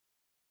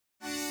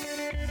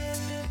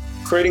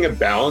creating a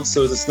balance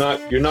so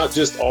you're not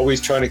just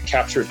always trying to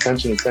capture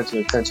attention,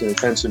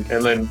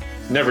 and then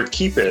never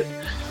keep it.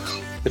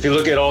 If you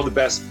look at all the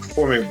best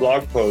performing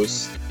blog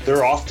posts,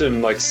 they're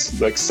often like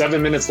 7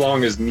 minutes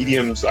long is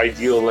Medium's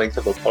ideal length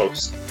of a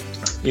post.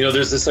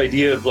 There's this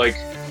idea of like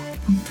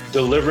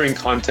delivering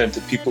content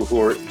to people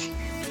who are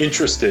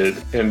interested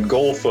and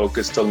goal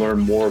focused to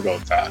learn more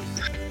about that.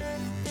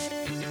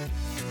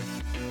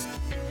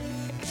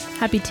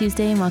 Happy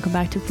Tuesday and welcome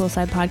back to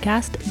Poolside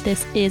Podcast.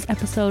 This is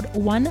episode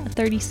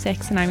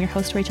 136 and I'm your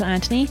host, Rachel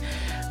Anthony.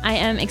 I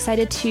am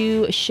excited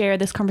to share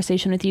this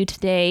conversation with you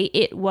today.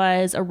 It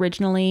was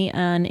originally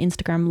an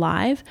Instagram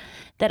Live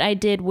that I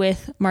did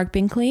with Mark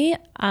Binkley,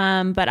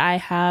 but I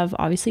have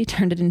obviously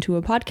turned it into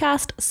a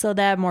podcast so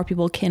that more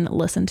people can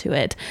listen to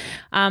it.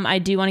 I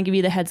do want to give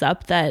you the heads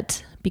up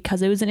that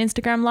because it was an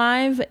Instagram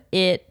Live,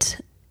 it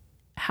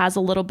has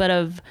a little bit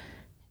of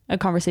a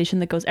conversation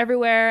that goes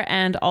everywhere.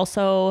 And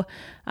also,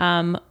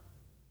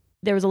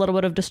 there was a little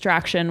bit of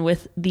distraction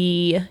with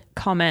the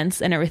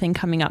comments and everything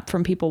coming up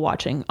from people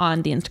watching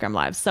on the Instagram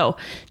Live. So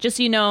just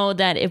so you know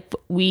that if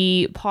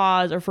we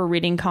pause or if we're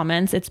reading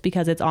comments, it's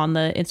because it's on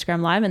the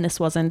Instagram Live and this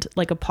wasn't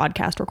like a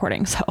podcast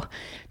recording. So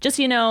just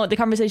so you know, the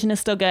conversation is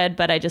still good,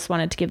 but I just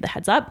wanted to give the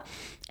heads up.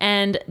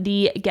 And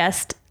the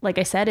guest, like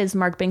I said, is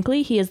Mark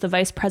Binkley. He is the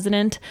Vice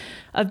President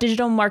of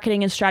Digital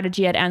Marketing and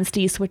Strategy at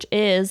Anstis, which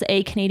is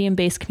a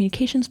Canadian-based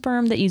communications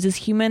firm that uses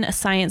human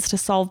science to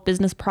solve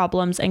business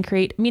problems and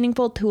create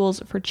meaningful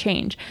tools for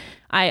change.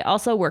 I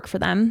also work for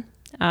them.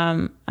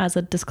 As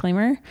a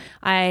disclaimer,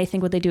 I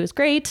think what they do is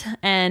great,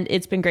 and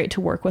it's been great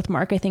to work with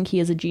Mark. I think he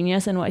is a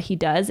genius in what he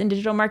does in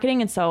digital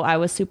marketing, and so I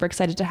was super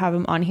excited to have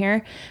him on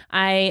here.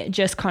 I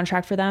just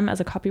contract for them as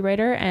a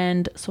copywriter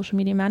and social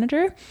media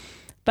manager,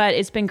 but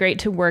it's been great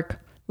to work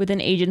with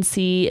an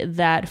agency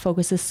that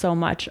focuses so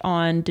much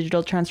on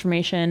digital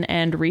transformation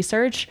and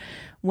research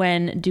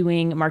when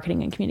doing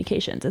marketing and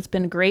communications. It's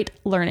been great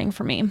learning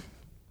for me.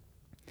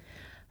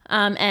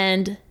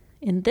 And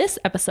in this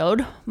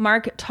episode,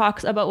 Mark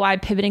talks about why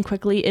pivoting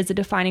quickly is a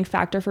defining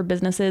factor for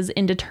businesses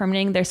in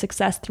determining their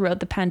success throughout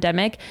the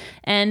pandemic,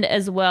 and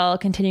as well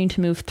continuing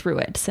to move through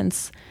it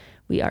since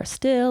we are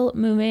still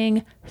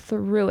moving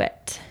through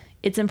it.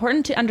 It's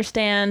important to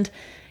understand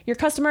your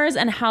customers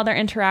and how they're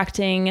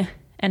interacting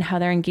and how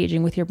they're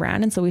engaging with your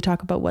brand. And so we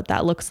talk about what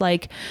that looks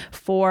like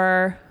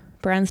for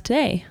brands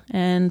today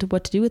and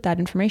what to do with that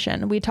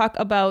information. We talk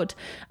about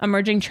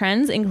emerging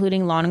trends,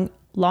 including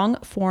long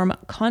form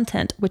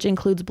content, which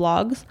includes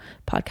blogs,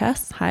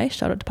 podcasts,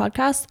 shout out to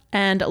podcasts,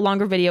 and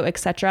longer video,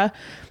 etc.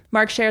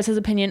 Mark shares his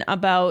opinion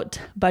about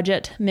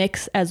budget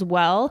mix as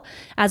well.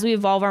 As we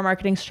evolve our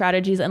marketing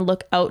strategies and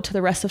look out to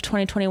the rest of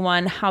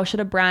 2021, how should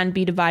a brand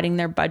be dividing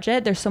their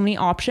budget? There's so many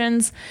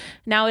options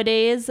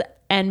nowadays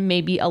and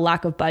maybe a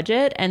lack of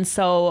budget. And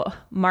so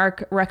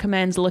Mark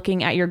recommends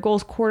looking at your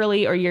goals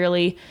quarterly or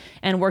yearly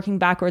and working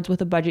backwards with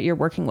the budget you're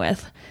working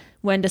with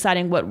when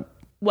deciding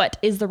what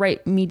is the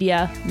right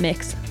media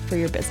mix for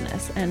your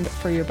business and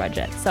for your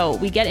budget. So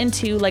we get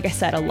into, like I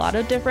said, a lot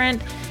of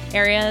different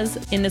areas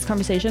in this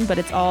conversation, but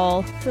it's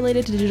all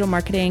related to digital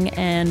marketing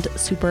and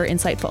super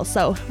insightful.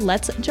 So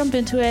let's jump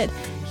into it.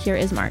 Here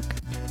is Mark.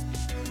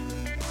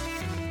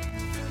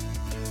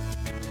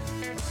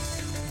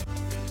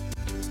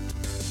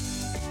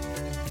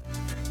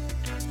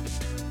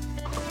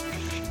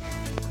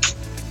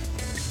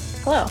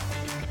 Hello.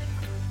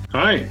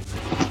 Hi.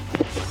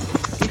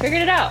 You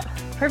figured it out.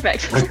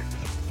 Perfect.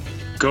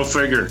 Go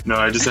figure. No,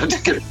 I just had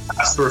to get a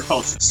password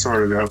all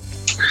sorted out.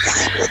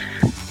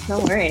 No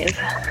worries.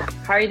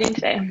 How are you doing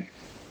today?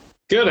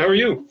 Good. How are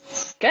you?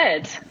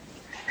 Good.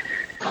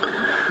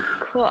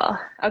 Cool.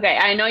 Okay.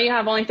 I know you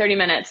have only 30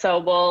 minutes, so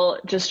we'll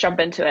just jump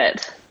into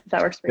it. If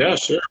that works for you. Yeah,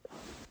 sure.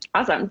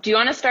 Awesome. Do you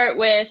want to start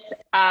with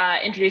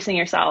introducing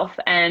yourself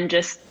and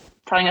just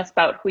telling us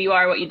about who you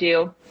are, what you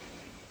do?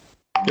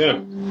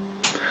 Yeah.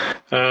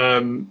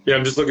 I'm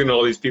just looking at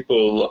all these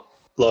people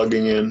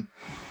logging in.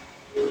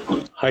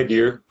 Hi,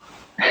 dear.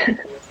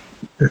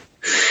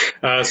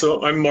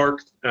 So I'm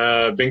Mark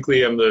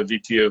Binkley. I'm the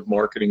VP of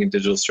Marketing and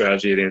Digital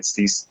Strategy at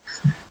Anstis.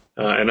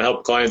 And I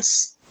help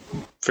clients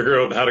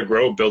figure out how to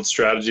grow, build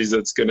strategies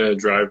that's going to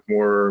drive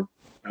more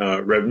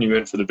revenue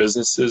in for the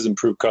businesses,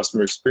 improve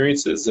customer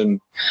experiences.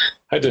 And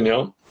hi,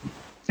 Danielle.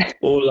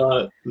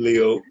 Hola,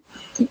 Leo.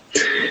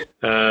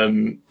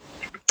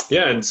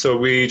 And so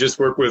we just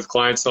work with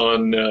clients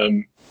on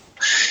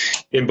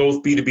in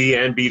both B2B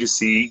and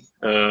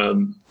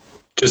B2C.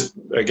 Just,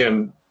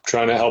 again,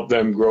 trying to help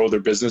them grow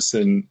their business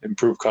and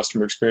improve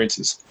customer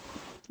experiences.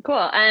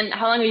 Cool. And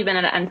how long have you been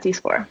at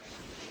Anstis for?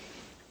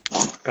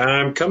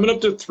 I'm coming up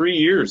to 3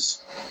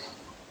 years.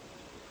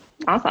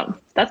 Awesome.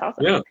 That's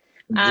awesome. Yeah.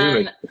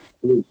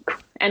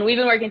 And we've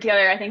been working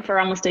together, I think, for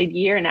almost a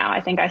year now. I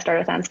think I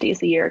started with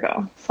Anstis a year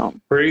ago. So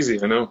crazy.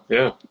 I know.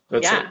 Yeah.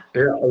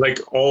 Like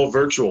all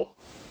virtual.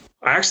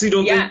 I actually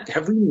don't think,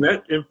 have we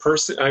met in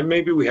person?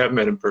 Maybe we have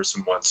met in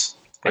person once,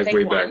 like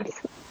way back.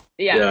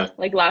 Yeah,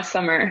 like last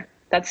summer.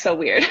 That's so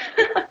weird.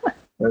 I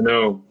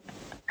know.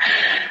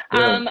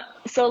 Yeah.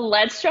 So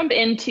let's jump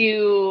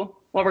into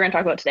what we're going to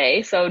talk about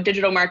today. So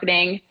digital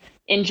marketing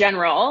in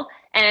general.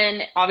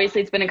 And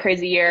obviously it's been a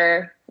crazy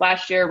year.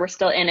 Last year, we're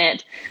still in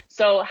it.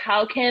 So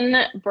how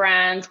can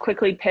brands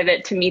quickly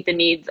pivot to meet the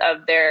needs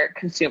of their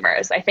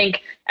consumers? I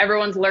think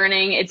everyone's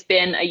learning. It's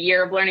been a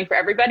year of learning for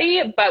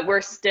everybody, but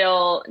we're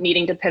still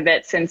needing to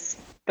pivot since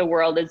the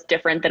world is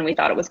different than we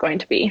thought it was going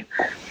to be.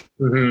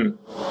 Mm-hmm.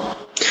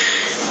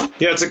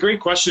 Yeah, it's a great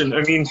question.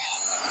 I mean,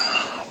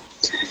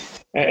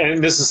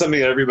 and this is something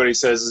that everybody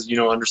says is,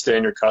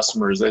 understand your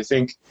customers. I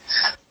think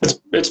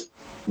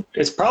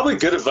it's probably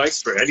good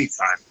advice for any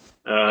time.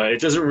 It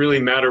doesn't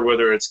really matter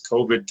whether it's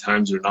COVID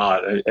times or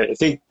not. I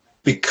think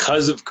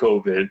because of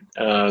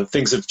COVID,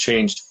 things have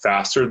changed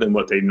faster than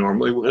what they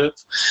normally would have.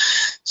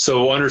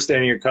 So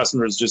understanding your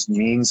customers just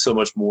means so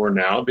much more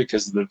now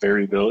because of the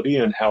variability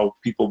and how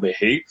people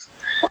behave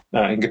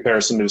in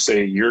comparison to,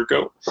 say, a year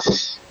ago.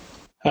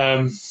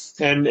 And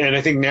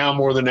I think now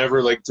more than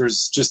ever, like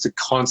there's just a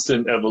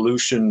constant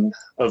evolution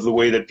of the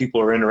way that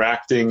people are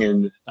interacting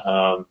and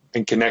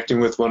connecting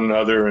with one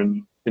another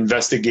and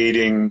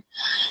investigating,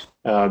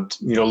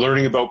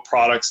 learning about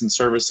products and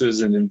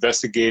services and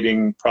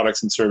investigating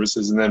products and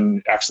services and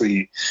then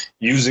actually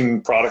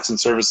using products and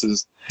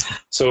services.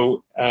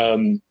 So,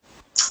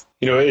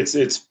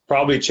 it's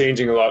probably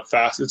changing a lot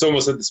fast. It's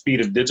almost at the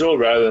speed of digital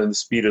rather than the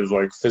speed of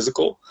like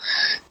physical.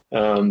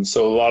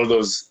 So a lot of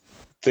those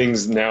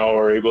things now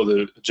are able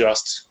to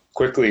adjust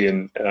quickly.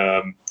 And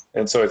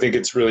so I think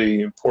it's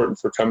really important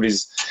for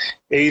companies,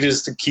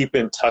 is to keep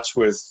in touch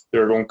with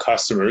their own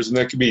customers. And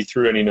that could be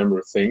through any number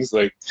of things.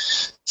 Like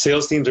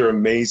sales teams are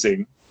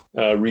amazing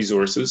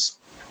resources.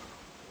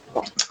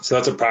 So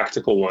that's a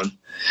practical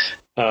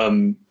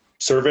one.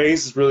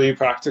 Surveys is really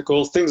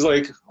practical. Things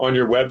like on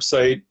your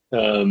website,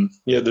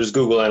 there's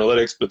Google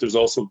Analytics, but there's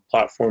also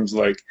platforms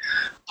like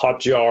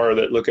Hotjar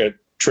that look at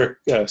click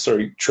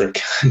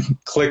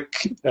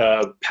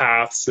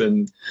paths,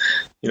 and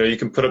you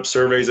can put up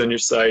surveys on your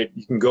site.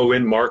 You can go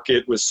in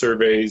market with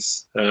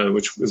surveys,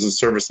 which is a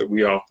service that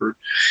we offer,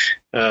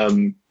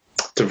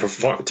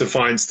 to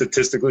find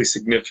statistically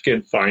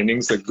significant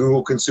findings. Like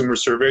Google Consumer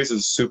Surveys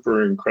is a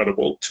super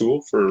incredible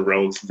tool for a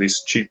relatively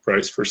cheap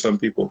price for some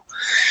people.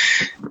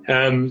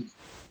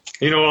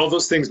 All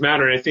those things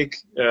matter. And I think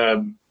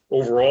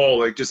overall,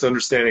 like just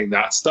understanding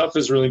that stuff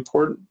is really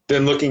important.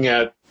 Then looking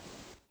at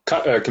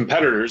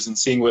competitors and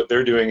seeing what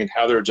they're doing and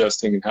how they're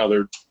adjusting and how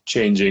they're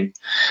changing.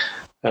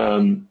 I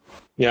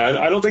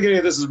don't think any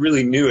of this is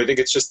really new. I think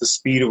it's just the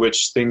speed at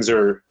which things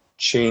are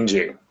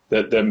changing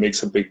that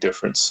makes a big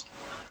difference.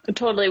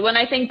 Totally. When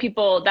I think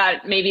people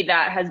that maybe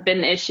that has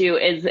been the issue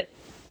is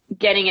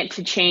getting it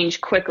to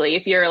change quickly.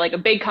 If you're like a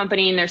big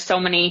company and there's so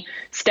many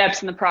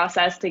steps in the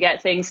process to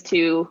get things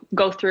to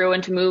go through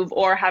and to move,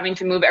 or having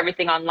to move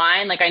everything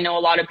online. Like I know a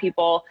lot of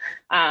people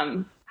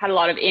had a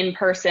lot of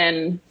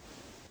in-person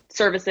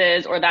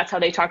services, or that's how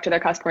they talk to their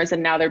customers,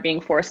 and now they're being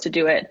forced to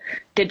do it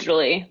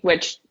digitally,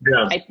 which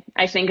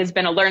I think has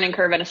been a learning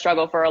curve and a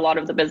struggle for a lot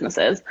of the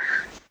businesses.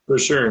 For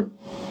sure.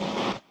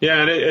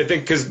 Yeah, and I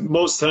think because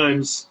most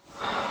times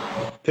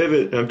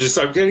pivot, I'm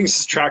getting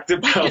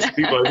distracted by all the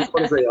people. I just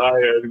want to say hi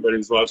to everybody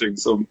who's watching.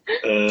 So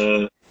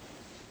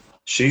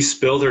she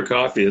spilled her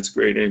coffee. It's a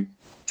great name.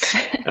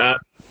 I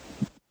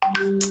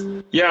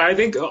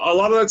think a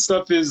lot of that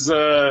stuff is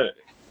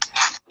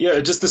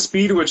just the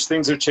speed at which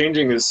things are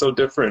changing is so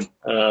different.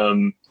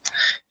 And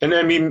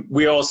I mean,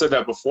 we all said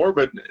that before,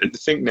 but I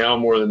think now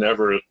more than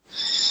ever,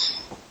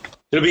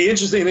 it'll be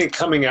interesting, I think,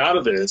 coming out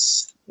of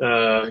this,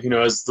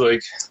 as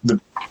like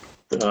the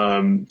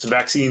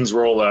vaccines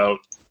roll out,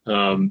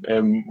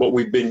 and what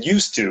we've been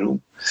used to,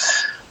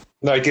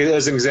 like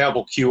as an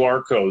example,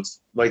 QR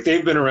codes, like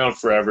they've been around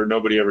forever.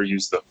 Nobody ever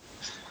used them.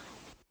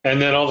 And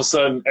then all of a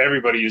sudden,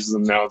 everybody uses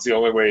them now. It's the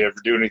only way you ever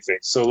do anything.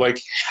 So,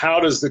 like, how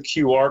does the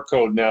QR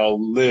code now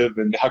live,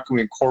 and how can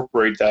we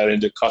incorporate that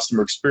into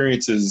customer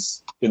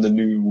experiences in the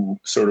new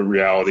sort of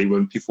reality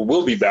when people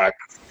will be back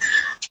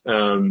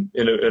in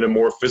a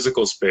more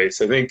physical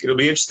space? I think it'll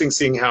be interesting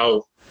seeing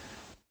how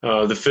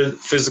the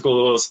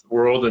physical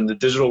world and the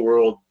digital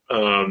world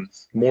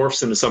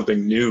morphs into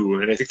something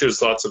new. And I think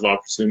there's lots of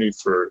opportunity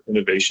for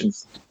innovation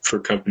for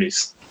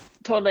companies.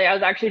 Totally. I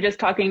was actually just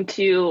talking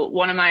to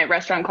one of my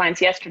restaurant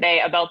clients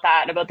yesterday about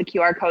the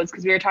QR codes,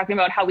 because we were talking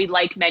about how we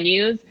like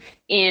menus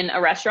in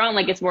a restaurant,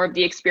 like it's more of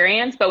the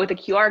experience, but with a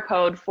QR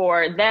code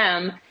for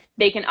them,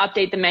 they can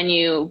update the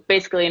menu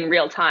basically in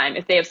real time.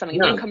 If they have something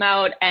new come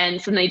out,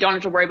 and so they don't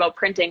have to worry about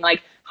printing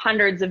like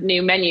hundreds of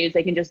new menus,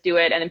 they can just do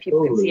it and then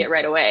people can see it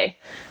right away.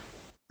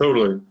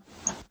 Totally.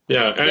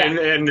 Yeah.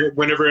 And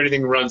whenever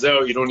anything runs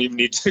out, you don't even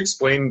need to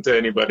explain to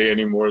anybody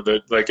anymore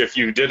that, like, if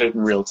you did it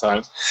in real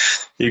time,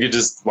 you could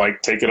just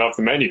like take it off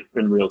the menu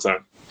in real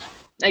time.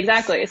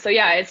 Exactly. So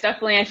yeah, it's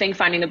definitely, I think,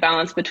 finding the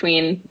balance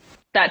between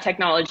that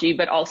technology,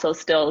 but also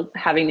still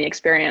having the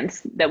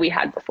experience that we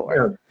had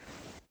before.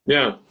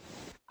 Yeah.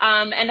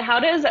 And how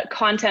does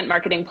content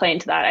marketing play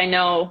into that? I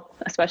know,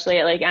 especially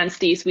at like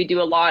Anstis, we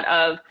do a lot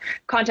of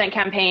content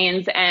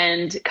campaigns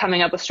and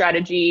coming up with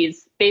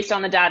strategies based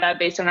on the data,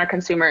 based on our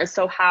consumers.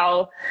 So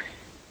how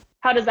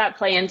how does that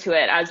play into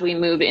it as we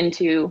move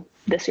into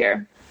this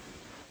year?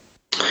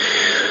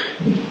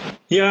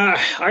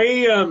 Yeah,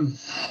 I've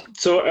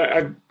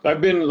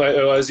been, like,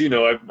 as you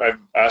know, I've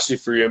asked you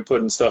for your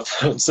input and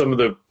stuff on some of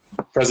the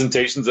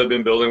presentations I've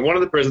been building. One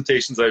of the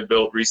presentations I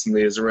built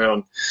recently is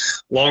around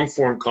long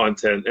form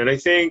content. And I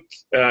think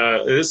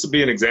this will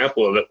be an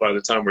example of it by the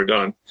time we're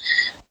done.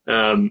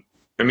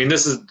 I mean,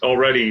 this is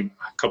already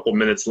a couple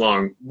minutes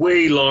long,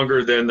 way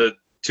longer than the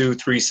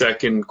 2-3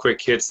 second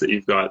quick hits that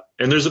you've got.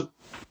 And there's a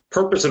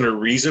purpose and a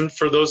reason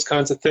for those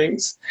kinds of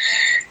things.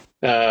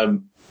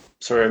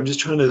 Sorry, I'm just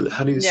trying to,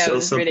 how do you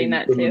sell something? Yeah,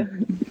 I was reading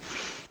that too.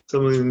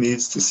 Someone who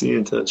needs to see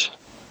and touch.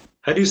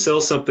 How do you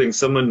sell something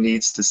someone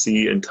needs to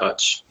see and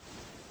touch?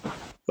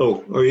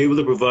 Oh, are you able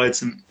to provide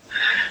some?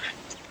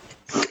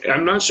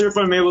 I'm not sure if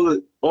I'm able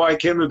to. Oh, I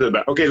can move that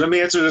back. Okay, let me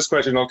answer this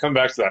question. I'll come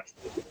back to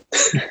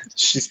that.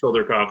 She spilled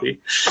her coffee.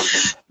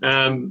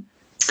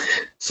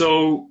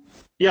 So,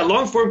 yeah,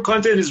 long form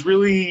content is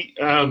really,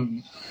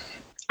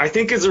 I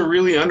think, is a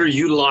really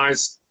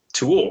underutilized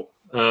tool.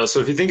 So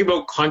if you think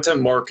about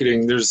content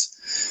marketing,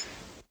 there's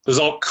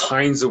all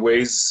kinds of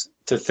ways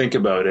to think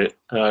about it.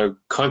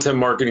 Content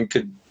marketing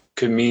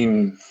could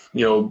mean,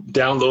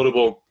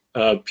 downloadable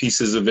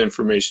pieces of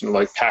information,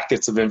 like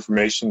packets of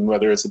information,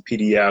 whether it's a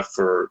PDF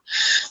or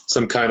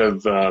some kind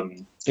of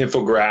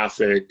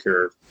infographic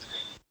or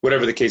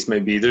whatever the case may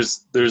be.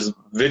 There's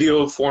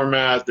video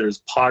format,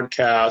 there's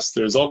podcasts,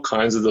 there's all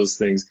kinds of those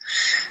things.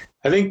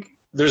 I think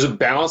there's a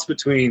balance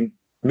between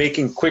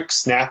making quick,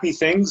 snappy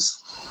things.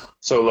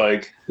 So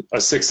like a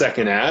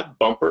 6-second ad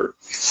bumper,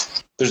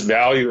 there's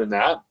value in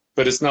that,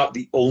 but it's not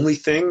the only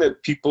thing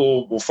that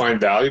people will find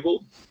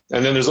valuable.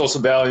 And then there's also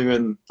value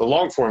in the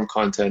long form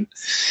content.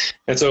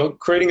 And so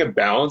creating a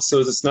balance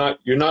so that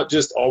you're not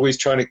just always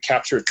trying to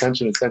capture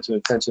attention,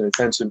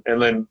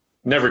 and then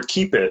never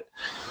keep it.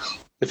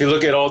 If you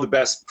look at all the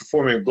best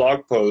performing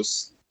blog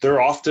posts,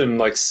 they're often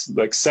like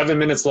 7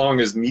 minutes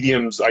long is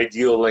Medium's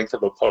ideal length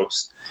of a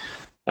post.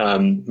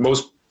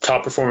 Most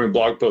top performing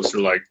blog posts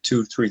are like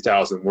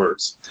 2,000-3,000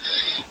 words.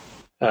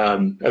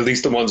 At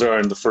least the ones that are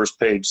on the first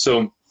page.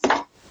 So,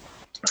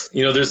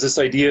 there's this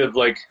idea of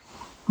like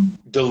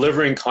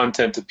delivering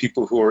content to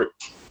people who are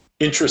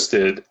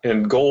interested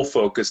and goal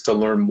focused to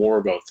learn more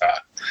about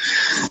that.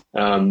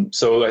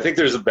 So I think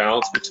there's a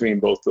balance between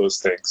both those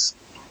things.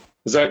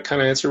 Does that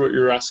kind of answer what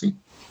you're asking?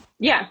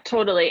 Yeah,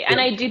 totally. And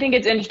I do think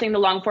it's interesting, the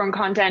long form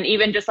content,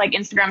 even just like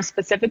Instagram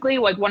specifically,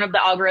 like one of the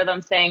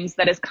algorithm things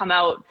that has come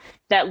out,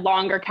 that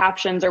longer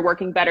captions are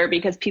working better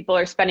because people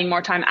are spending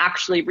more time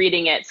actually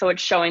reading it. So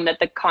it's showing that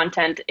the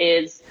content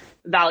is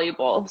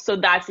valuable. So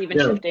that's even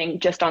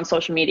shifting just on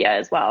social media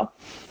as well.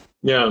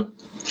 Yeah.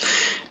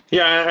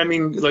 Yeah, I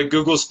mean, like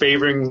Google's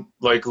favoring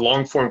like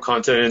long form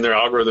content in their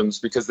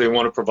algorithms because they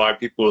want to provide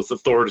people with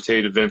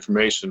authoritative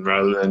information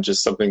rather than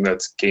just something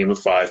that's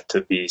gamified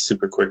to be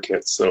super quick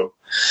hits. So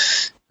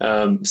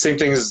same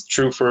thing is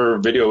true for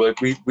video.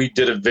 Like we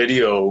did a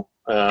video,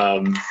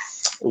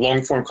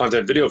 long form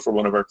content video for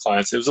one of our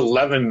clients. It was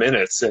 11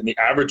 minutes and the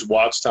average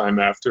watch time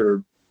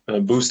after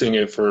boosting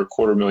it for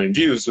 250,000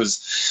 views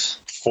was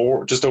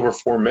just over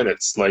 4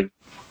 minutes. Like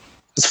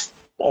it's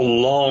a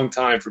long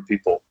time for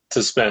people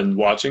to spend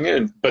watching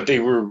it, but they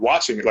were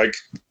watching it. Like,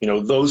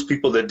 those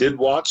people that did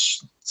watch,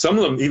 some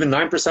of them, even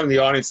 9% of the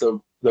audience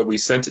that we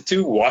sent it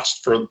to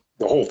watched for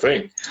the whole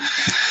thing.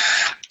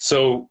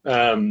 So,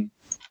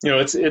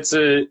 it's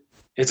an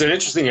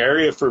interesting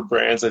area for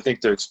brands, I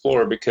think, to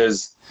explore,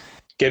 because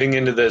getting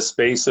into the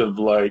space of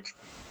like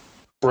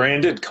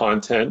branded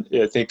content,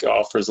 I think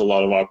offers a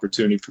lot of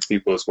opportunity for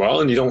people as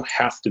well. And you don't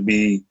have to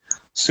be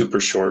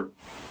super short.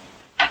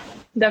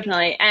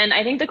 Definitely. And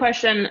I think the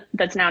question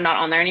that's now not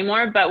on there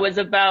anymore, but was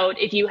about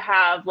if you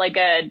have like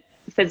a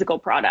physical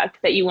product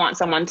that you want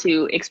someone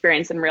to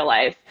experience in real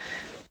life,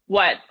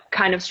 what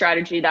kind of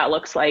strategy that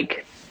looks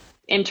like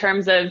in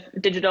terms of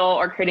digital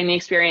or creating the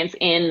experience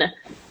in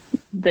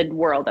the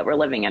world that we're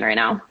living in right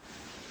now.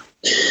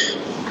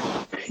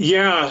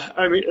 Yeah.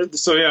 I mean,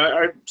 so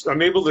yeah,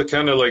 I'm able to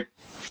kind of like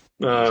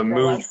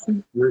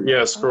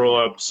scroll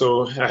up.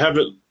 So I have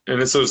it. And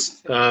it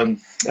says, I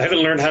haven't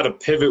learned how to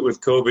pivot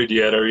with COVID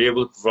yet. Are you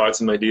able to provide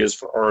some ideas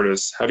for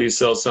artists? How do you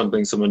sell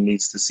something someone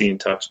needs to see and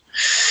touch?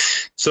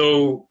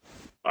 So,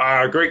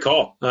 great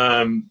call.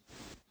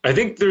 I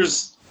think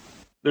there's,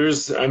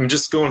 I'm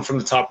just going from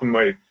the top of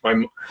my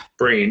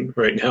brain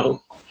right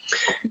now.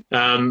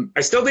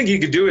 I still think you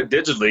could do it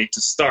digitally to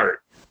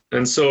start.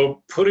 And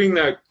so putting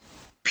that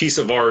piece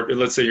of art,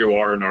 let's say you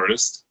are an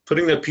artist,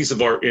 putting that piece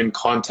of art in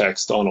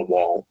context on a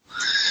wall,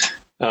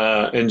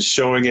 and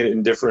showing it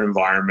in different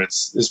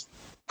environments is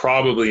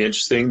probably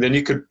interesting. Then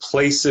you could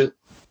place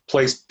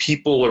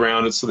people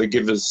around it so it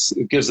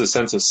gives a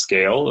sense of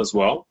scale as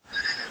well.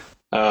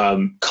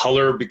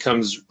 Color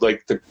becomes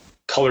like the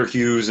color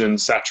hues and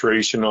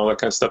saturation, all that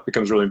kind of stuff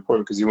becomes really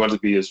important because you want it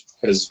to be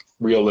as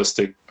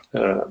realistic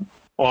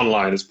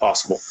online as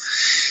possible.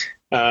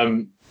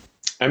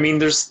 I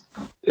mean,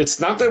 it's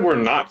not that we're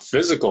not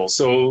physical.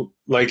 So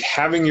like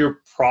having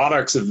your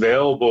products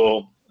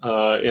available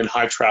in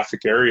high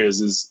traffic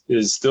areas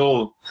is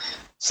still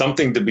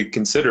something to be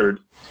considered.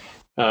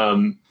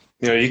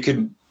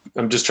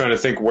 I'm just trying to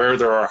think where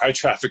there are high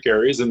traffic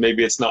areas, and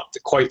maybe it's not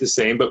quite the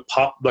same, but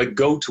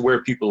go to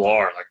where people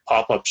are, like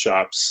pop-up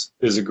shops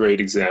is a great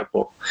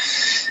example.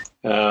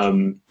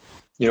 When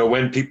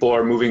people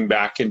are moving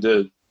back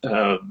into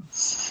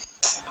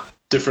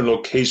different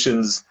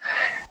locations,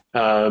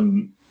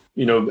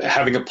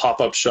 having a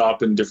pop-up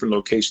shop in different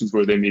locations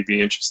where they may be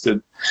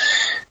interested.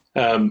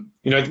 When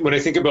I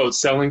think about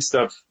selling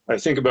stuff, I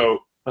think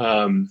about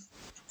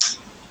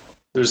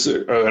there's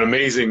an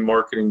amazing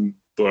marketing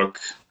book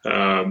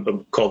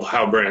called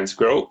How Brands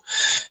Grow.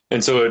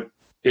 And so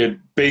it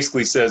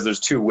basically says there's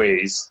two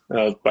ways.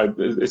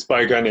 It's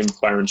by a guy named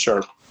Byron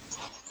Sharp.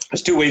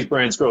 There's two ways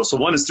brands grow. So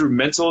one is through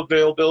mental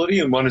availability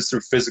and one is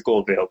through physical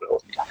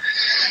availability.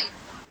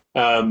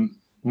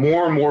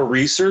 More and more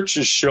research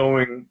is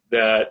showing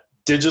that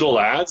digital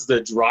ads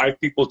that drive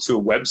people to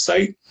a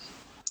website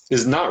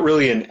is not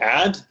really an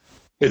ad.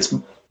 It's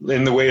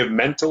in the way of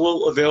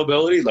mental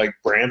availability, like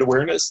brand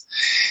awareness.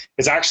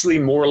 It's actually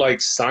more like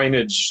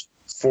signage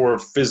for a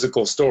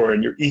physical store,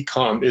 and your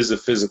e-com is a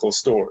physical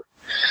store.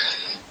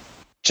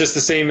 Just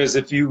the same as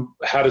if you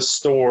had a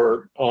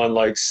store on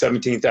like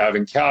 17th Ave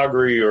in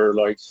Calgary, or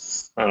like,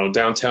 I don't know,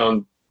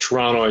 downtown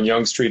Toronto on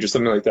Yonge Street or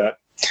something like that.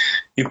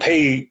 You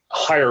pay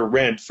higher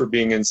rent for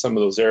being in some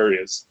of those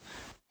areas,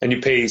 and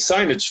you pay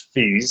signage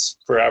fees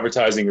for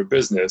advertising your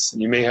business,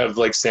 and you may have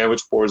like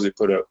sandwich boards they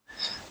put out.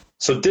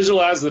 So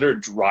digital ads that are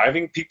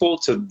driving people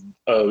to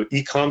an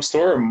e-com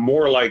store are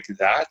more like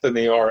that than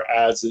they are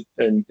ads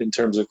in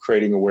terms of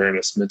creating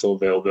awareness, mental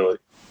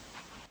availability.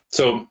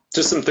 So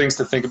just some things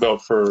to think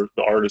about for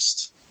the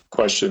artist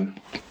question.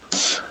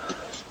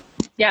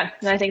 Yeah,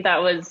 I think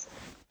that was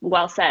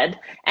well said.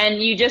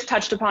 And you just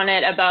touched upon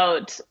it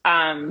about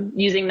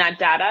using that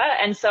data.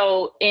 And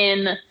so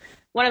in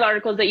one of the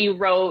articles that you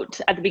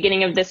wrote at the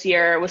beginning of this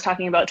year was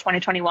talking about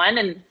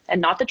 2021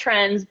 and not the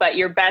trends, but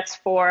your bets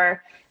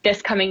for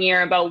this coming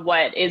year about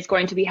what is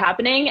going to be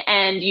happening.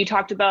 And you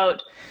talked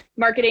about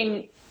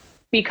marketing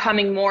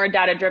becoming more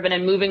data-driven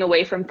and moving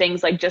away from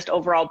things like just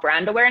overall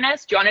brand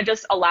awareness. Do you want to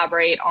just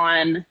elaborate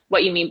on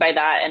what you mean by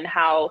that and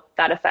how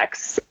that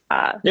affects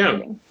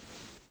marketing?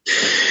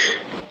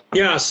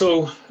 Yeah.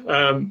 So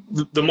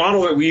the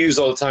model that we use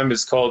all the time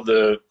is called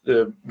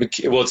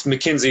it's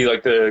McKinsey,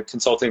 like the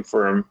consulting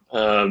firm.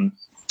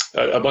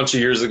 A bunch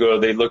of years ago,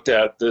 they looked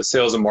at the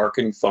sales and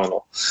marketing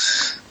funnel,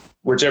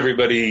 which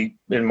everybody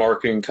in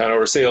marketing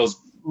or sales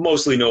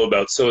mostly know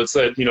about. So it's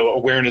that,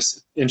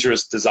 awareness,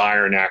 interest,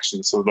 desire, and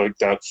action. So like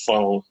that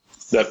funnel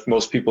that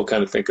most people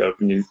kind of think of.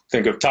 When you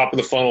think of top of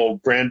the funnel,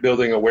 brand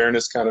building,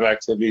 awareness kind of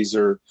activities,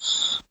 or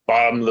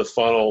bottom of the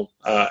funnel,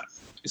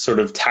 sort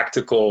of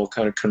tactical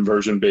kind of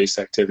conversion-based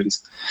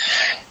activities.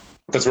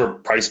 That's where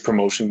price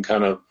promotion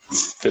kind of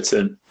fits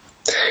in.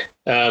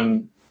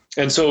 And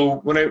so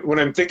when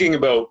I'm thinking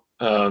about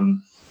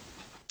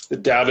the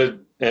data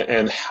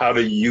and how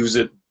to use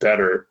it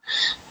better,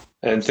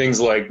 and things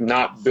like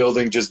not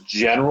building just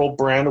general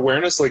brand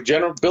awareness, like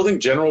building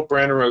general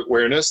brand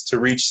awareness to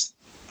reach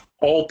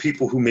all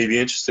people who may be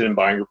interested in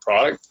buying your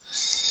product,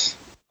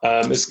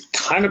 is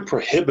kind of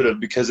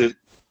prohibitive because it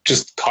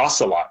just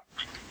costs a lot.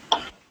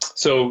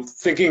 So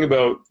thinking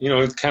about,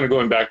 kind of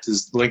going back to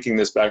linking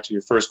this back to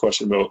your first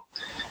question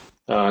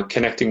about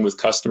connecting with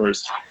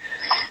customers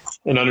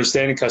and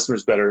understanding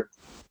customers better.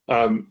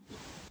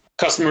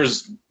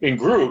 Customers in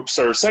groups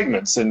are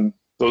segments, and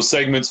those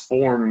segments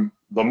form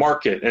the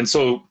market. And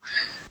so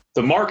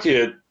the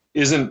market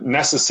isn't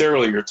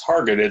necessarily your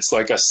target. It's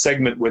like a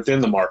segment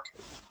within the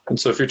market. And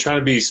so if you're trying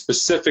to be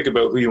specific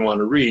about who you want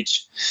to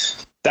reach,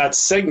 that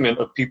segment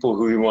of people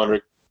who you want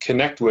to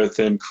connect with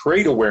and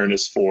create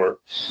awareness for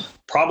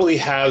probably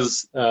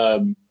has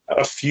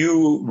a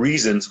few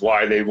reasons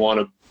why they want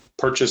to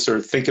purchase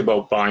or think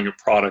about buying a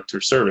product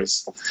or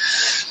service.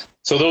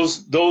 So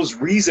those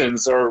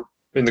reasons are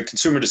in the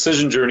consumer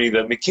decision journey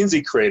that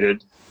McKinsey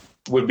created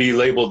would be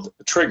labeled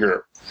a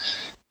trigger.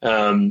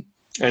 And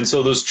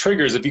so those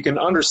triggers, if you can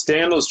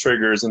understand those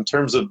triggers in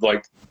terms of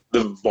like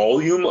the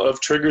volume of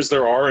triggers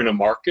there are in a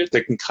market,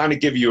 that can kind of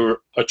give you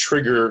a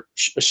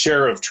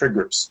share of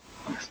triggers.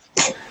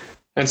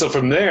 And so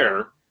from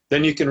there,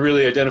 then you can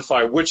really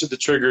identify which of the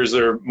triggers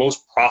are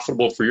most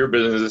profitable for your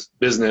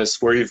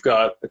business, where you've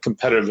got a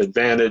competitive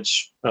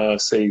advantage,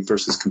 say,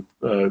 versus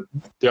the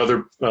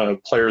other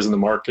players in the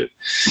market.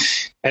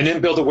 And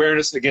then build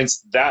awareness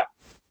against that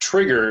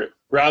trigger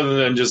rather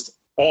than just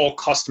all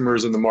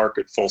customers in the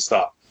market, full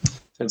stop.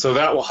 And so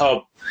that will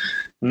help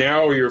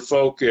narrow your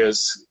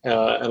focus and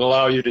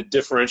allow you to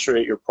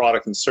differentiate your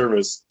product and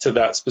service to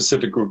that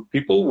specific group of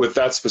people with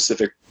that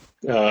specific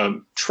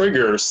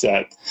trigger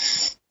set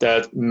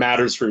that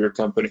matters for your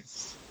company.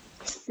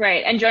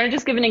 Right. And do you want to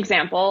just give an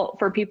example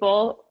for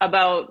people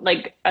about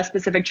like a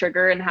specific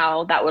trigger and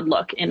how that would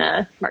look in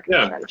a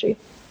marketing strategy?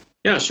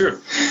 Yeah, sure.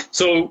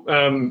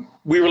 So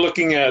we were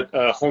looking at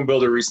a home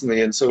builder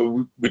recently, and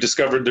so we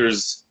discovered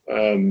there's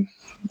a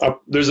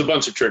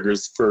bunch of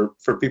triggers for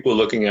people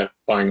looking at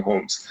buying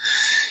homes.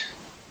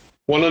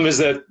 One of them is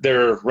that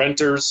they're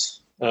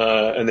renters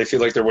and they feel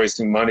like they're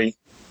wasting money.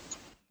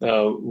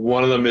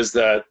 One of them is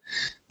that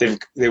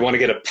they want to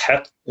get a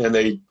pet and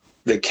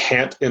they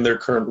can't in their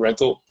current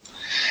rental.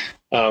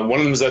 One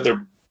of them is that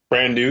they're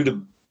brand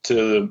new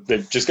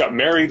they've just got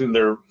married and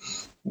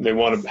they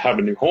want to have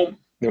a new home.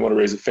 They want to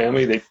raise a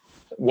family.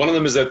 One of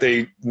them is that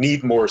they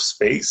need more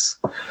space.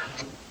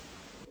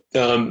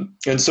 And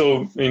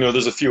so,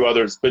 there's a few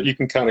others, but you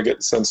can kind of get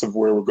the sense of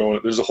where we're going.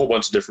 There's a whole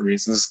bunch of different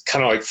reasons,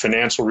 kind of like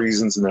financial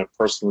reasons and then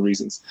personal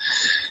reasons.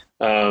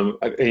 One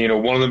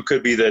of them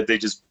could be that they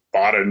just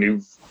bought a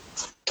new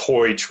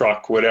toy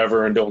truck,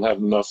 whatever, and don't have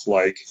enough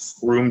like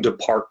room to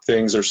park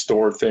things or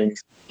store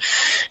things.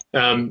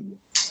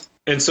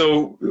 And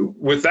so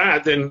with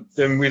that,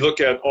 then we look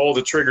at all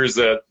the triggers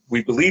that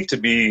we believe to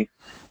be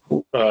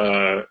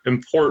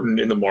important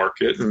in the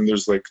market, and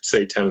there's like,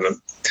 say, 10 of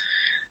them.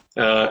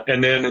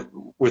 And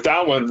then with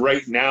that one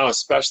right now,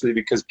 especially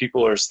because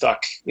people are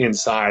stuck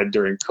inside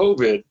during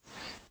COVID,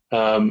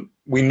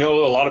 we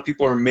know a lot of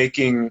people are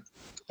making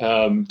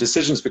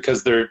decisions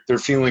because they're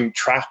feeling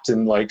trapped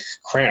and like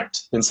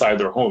cramped inside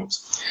their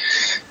homes.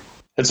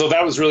 And so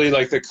that was really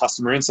like the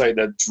customer insight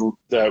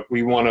that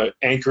we want to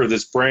anchor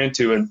this brand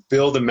to and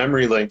build a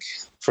memory link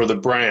for the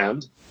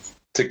brand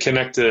to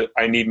connect to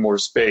I need more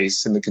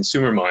space in the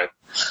consumer mind.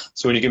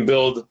 So when you can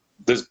build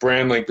this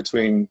brand link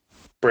between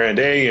brand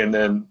A and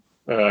then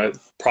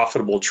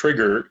profitable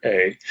trigger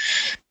A,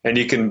 and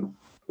you can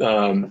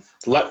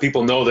let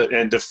people know that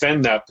and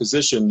defend that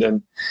position,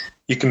 then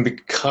you can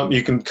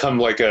become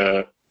like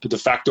a de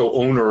facto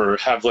owner or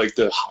have like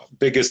the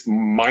biggest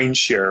mind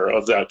share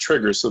of that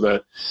trigger, so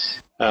that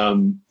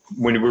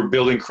when we're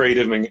building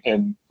creative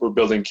and we're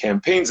building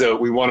campaigns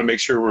out, we want to make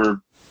sure we're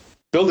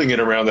building it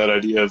around that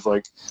idea of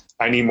like,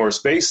 I need more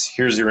space.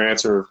 Here's your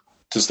answer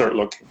to start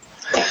looking.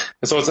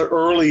 And so it's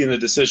early in the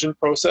decision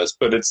process,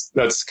 but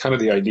that's kind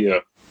of the idea.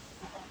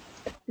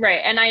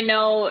 Right. And I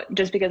know,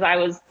 just because I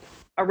was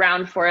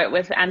around for it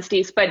with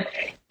Anstis, but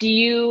do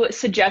you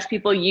suggest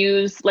people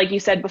use, like you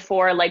said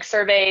before, like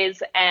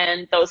surveys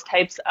and those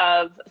types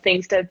of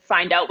things to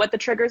find out what the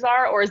triggers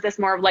are? Or is this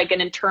more of like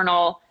an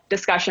internal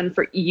discussion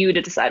for you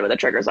to decide what the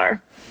triggers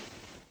are?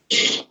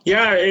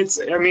 Yeah,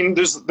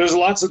 there's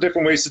lots of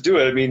different ways to do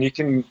it. I mean, you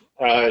can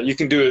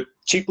do it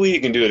cheaply,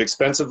 you can do it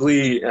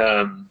expensively.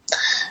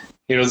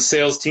 The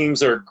sales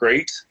teams are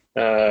great.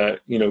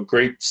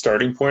 Great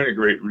starting point, a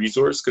great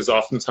resource, because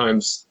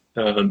oftentimes,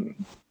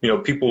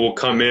 people will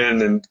come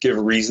in and give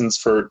reasons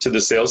to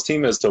the sales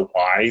team as to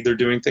why they're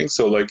doing things.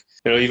 So like,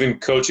 even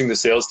coaching the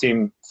sales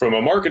team from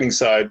a marketing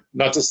side,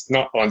 not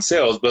on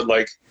sales, but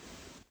like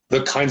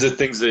the kinds of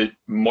things that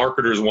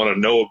marketers want to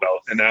know about,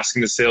 and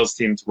asking the sales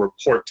team to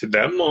report to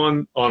them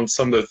on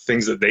some of the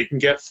things that they can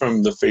get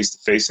from the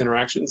face-to-face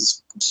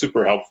interactions is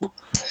super helpful.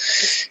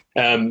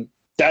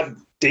 That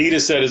data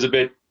set is a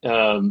bit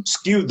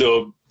skewed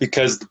though,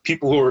 because the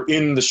people who are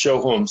in the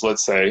show homes,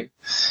 let's say,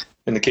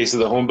 in the case of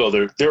the home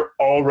builder, they're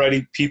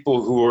already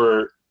people who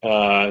are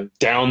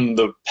down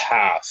the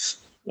path.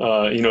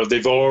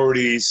 They've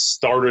already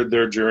started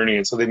their journey,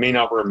 and so they may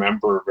not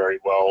remember very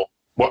well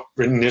what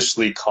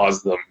initially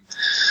caused them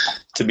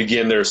to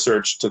begin their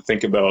search to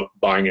think about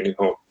buying a new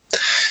home.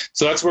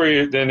 So that's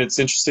where then it's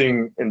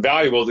interesting and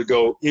valuable to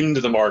go into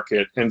the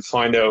market and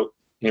find out,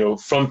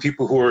 from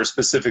people who are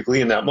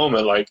specifically in that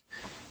moment, like,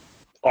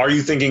 are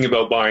you thinking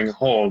about buying a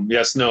home?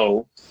 Yes,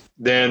 no.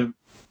 Then,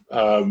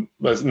 and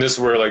this is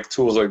where like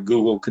tools like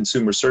Google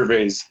consumer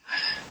surveys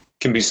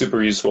can be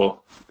super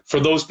useful. For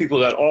those people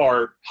that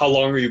are, how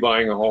long are you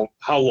buying a home?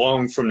 How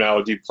long from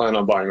now do you plan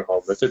on buying a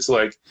home? If it's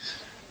like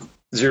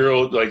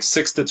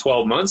 6 to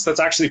 12 months, that's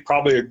actually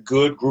probably a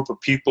good group of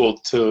people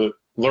to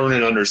learn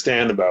and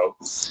understand about.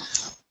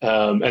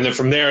 And then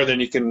from there, then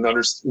you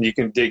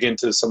can dig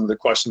into some of the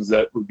questions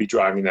that would be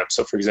driving them.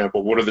 So for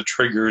example, what are the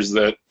triggers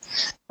that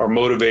are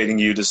motivating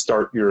you to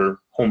start your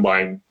home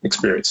buying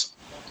experience?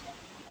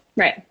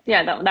 Right.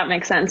 Yeah, that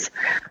makes sense.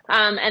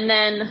 And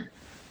then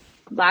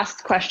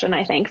last question,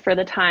 I think, for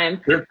the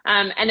time. Sure.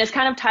 And this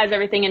kind of ties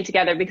everything in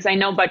together, because I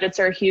know budgets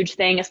are a huge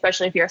thing,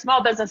 especially if you're a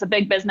small business, a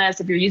big business,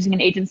 if you're using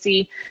an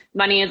agency.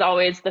 Money is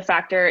always the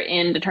factor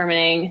in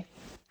determining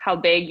how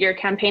big your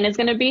campaign is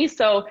going to be.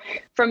 So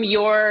from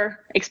your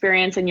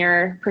experience and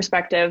your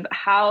perspective,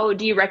 how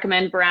do you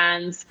recommend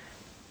brands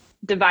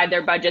divide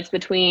their budgets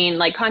between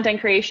like content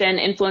creation,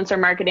 influencer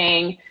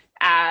marketing,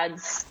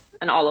 ads,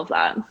 and all of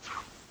that?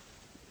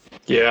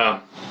 Yeah,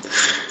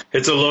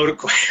 it's a loaded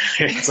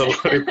question.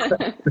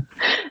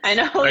 I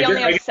know we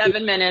only have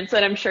 7 minutes,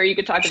 and I'm sure you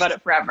could talk about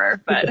it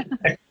forever, but.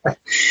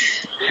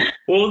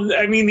 Well,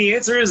 I mean, the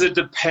answer is it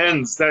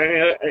depends.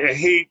 That's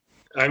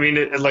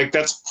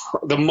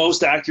the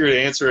most accurate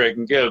answer I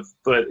can give,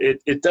 but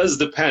it does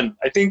depend.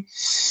 I think,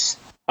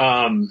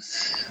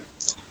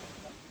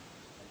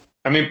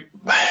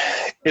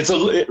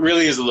 it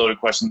really is a loaded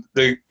question.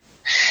 There's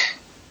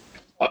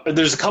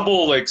a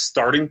couple like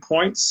starting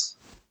points.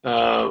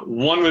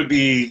 One would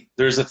be,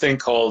 there's a thing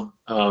called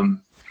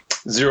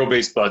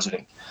zero-based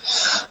budgeting.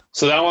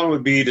 So that one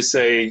would be to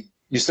say,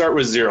 you start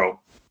with zero.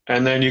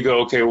 And then you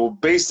go, okay, well,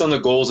 based on the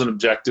goals and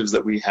objectives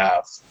that we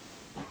have,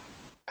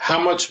 how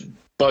much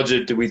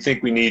budget do we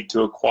think we need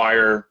to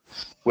acquire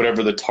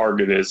whatever the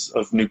target is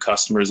of new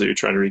customers that you're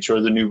trying to reach,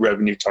 or the new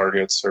revenue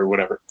targets or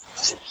whatever.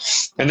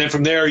 And then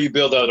from there, you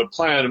build out a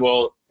plan.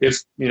 Well, if,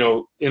 in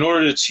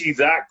order to achieve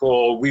that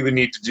goal, we would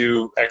need to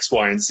do X,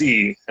 Y, and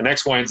Z. And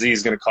X, Y, and Z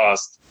is going to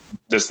cost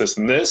this, this,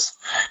 and this.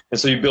 And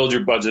so you build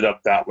your budget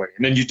up that way.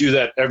 And then you do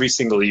that every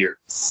single year.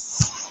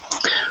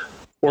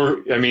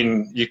 Or,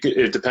 you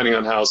could, depending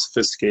on how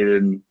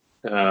sophisticated,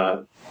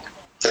 let's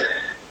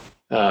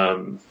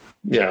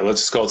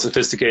just call it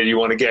sophisticated you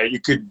want to get,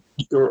 you could,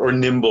 or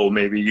nimble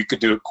maybe, you could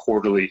do it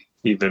quarterly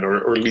even,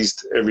 or at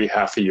least every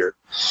half a year.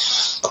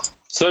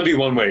 So that'd be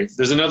one way.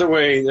 There's another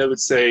way that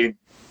would say,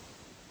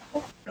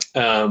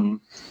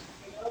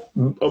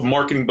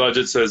 marketing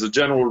budgets, as a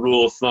general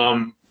rule of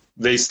thumb,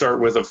 they start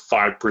with a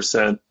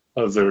 5%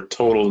 of their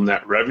total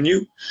net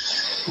revenue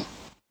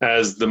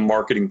as the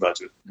marketing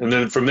budget. And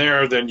then from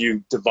there, then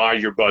you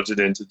divide your budget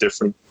into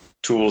different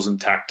tools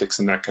and tactics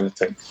and that kind of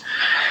thing.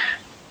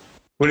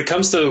 When it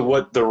comes to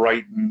what the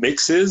right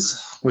mix is,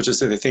 which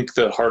is, I think,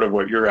 the heart of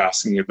what you're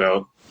asking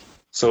about.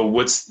 So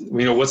what's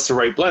the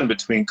right blend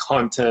between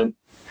content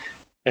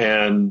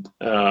and,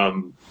 like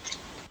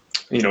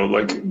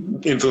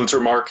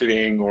influencer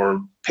marketing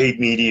or paid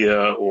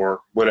media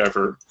or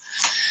whatever,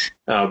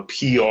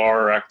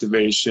 PR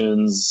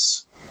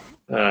activations,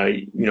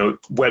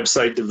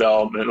 website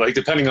development, like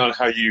depending on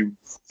how you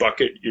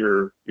bucket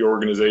your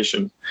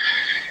organization.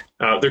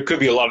 There could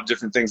be a lot of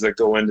different things that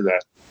go into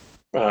that.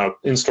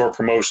 In-store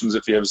promotions,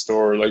 if you have a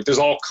store, like there's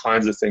all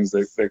kinds of things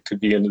that could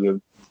be into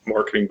the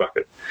marketing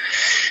bucket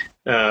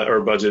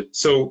or budget.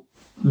 So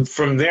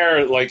from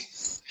there, like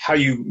how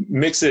you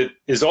mix it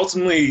is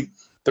ultimately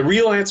the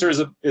real answer is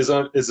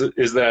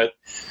that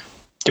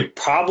you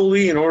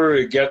probably, in order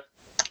to get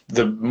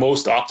the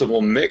most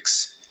optimal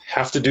mix,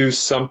 have to do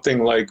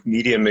something like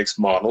media mix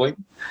modeling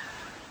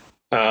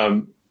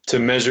to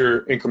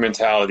measure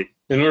incrementality.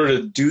 In order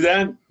to do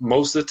that,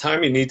 most of the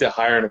time you need to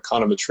hire an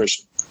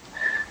econometrician.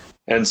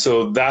 And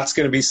so that's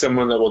going to be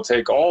someone that will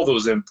take all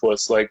those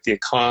inputs like the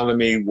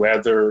economy,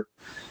 weather,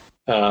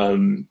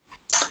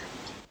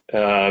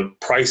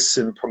 price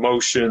and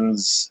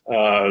promotions,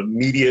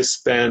 media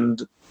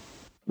spend,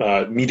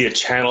 media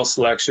channel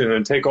selection,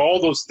 and take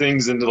all those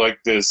things into like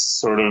this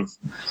sort of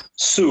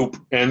soup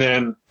and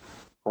then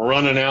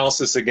run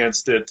analysis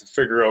against it to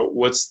figure out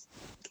what's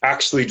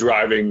actually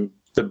driving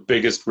the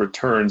biggest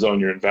returns on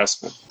your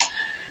investment.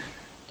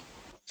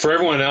 For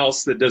everyone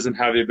else that doesn't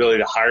have the ability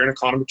to hire an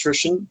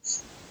econometrician,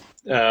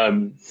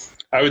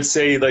 I would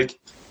say like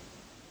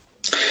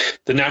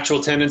the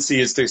natural tendency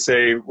is to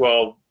say,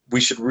 well, we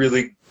should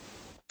really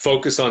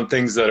focus on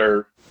things that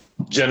are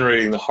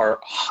generating the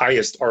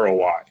highest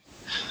ROI.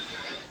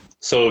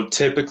 So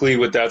typically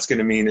what that's going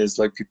to mean is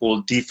like people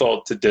will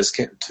default to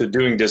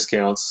doing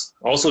discounts.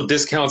 Also,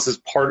 discounts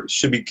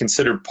should be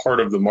considered part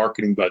of the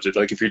marketing budget.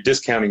 Like if you're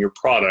discounting your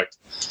product,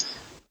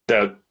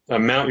 that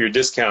amount you're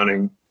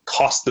discounting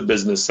costs the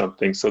business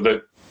something. So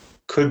that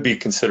could be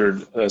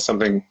considered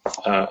something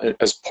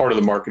as part of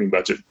the marketing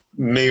budget.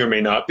 May or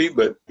may not be,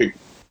 but it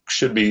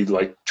should be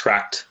like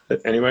tracked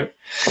anyway.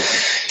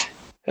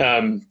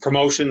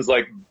 Promotions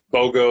like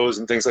BOGOs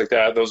and things like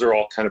that, those are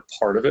all kind of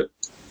part of it.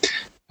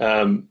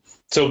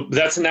 So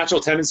that's a natural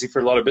tendency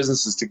for a lot of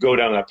businesses to go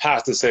down that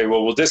path to say,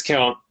 well, we'll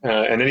discount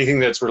and anything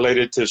that's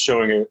related to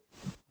showing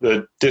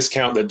the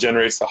discount that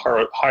generates the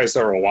highest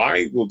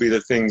ROI will be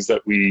the things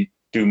that we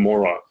do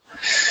more of.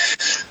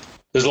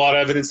 There's a lot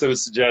of evidence that would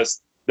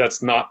suggest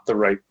that's not the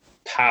right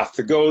path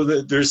to go.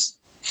 There's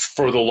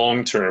for the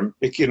long term.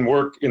 It can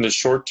work in the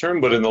short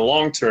term, but in the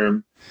long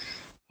term,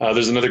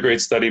 there's another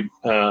great study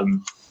or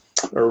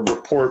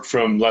report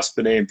from Les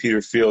Binet and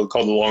Peter Field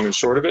called The Long and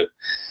Short of It.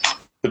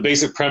 The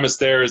basic premise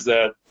there is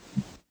that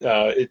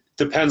it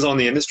depends on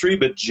the industry,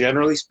 but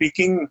generally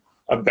speaking,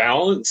 a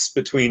balance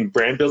between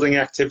brand building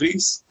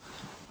activities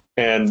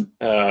and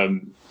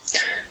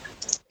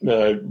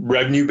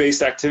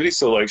revenue-based activities,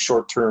 so like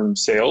short-term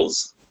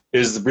sales,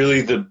 is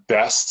really the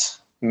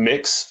best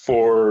mix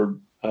for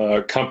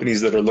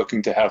companies that are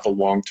looking to have a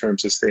long-term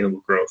sustainable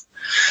growth.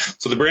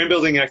 So the brand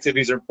building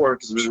activities are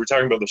important because we're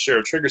talking about the share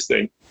of triggers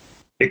thing.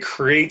 It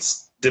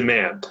creates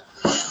demand.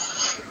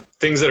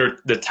 Things that are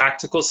the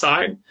tactical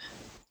side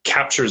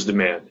captures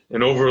demand.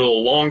 And over the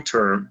long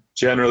term,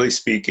 generally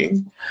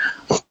speaking,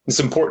 it's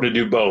important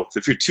to do both.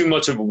 If you're too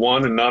much of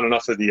one and not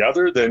enough of the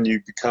other, then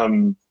you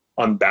become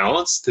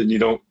unbalanced and you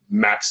don't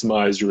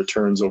maximize your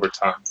returns over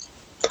time.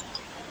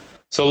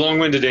 So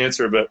long-winded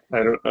answer, but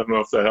I don't know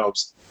if that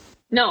helps.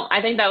 No,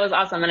 I think that was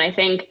awesome. And I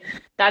think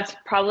that's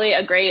probably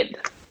a great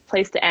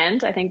place to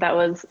end. I think that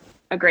was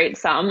a great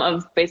sum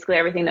of basically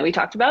everything that we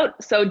talked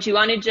about. So do you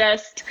want to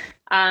just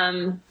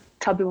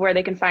tell people where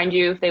they can find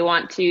you if they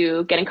want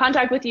to get in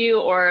contact with you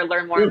or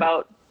learn more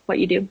about what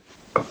you do?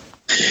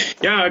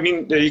 Yeah, I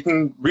mean, you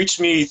can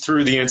reach me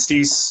through the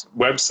Anstis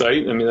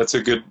website. I mean, that's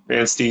a good,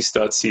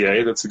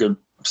 anstis.ca. That's a good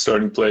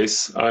starting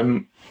place.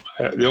 I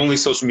the only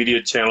social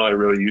media channel I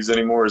really use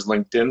anymore is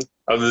LinkedIn,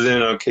 other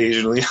than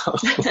occasionally I'll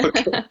look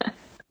at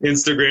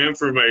Instagram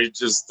for my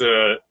just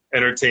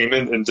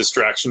entertainment and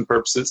distraction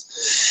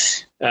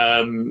purposes.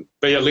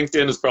 But yeah,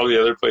 LinkedIn is probably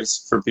the other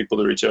place for people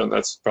to reach out, and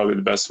that's probably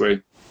the best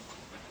way.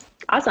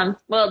 Awesome.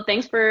 Well,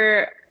 thanks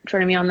for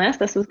joining me on this.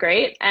 This was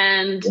great.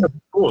 And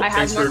cool. I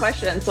have more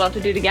questions. We'll have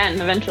to do it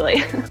again eventually.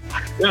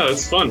 Yeah,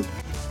 it's fun.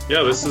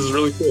 Yeah, this is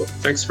really cool.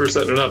 Thanks for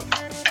setting it up.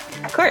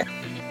 Of course.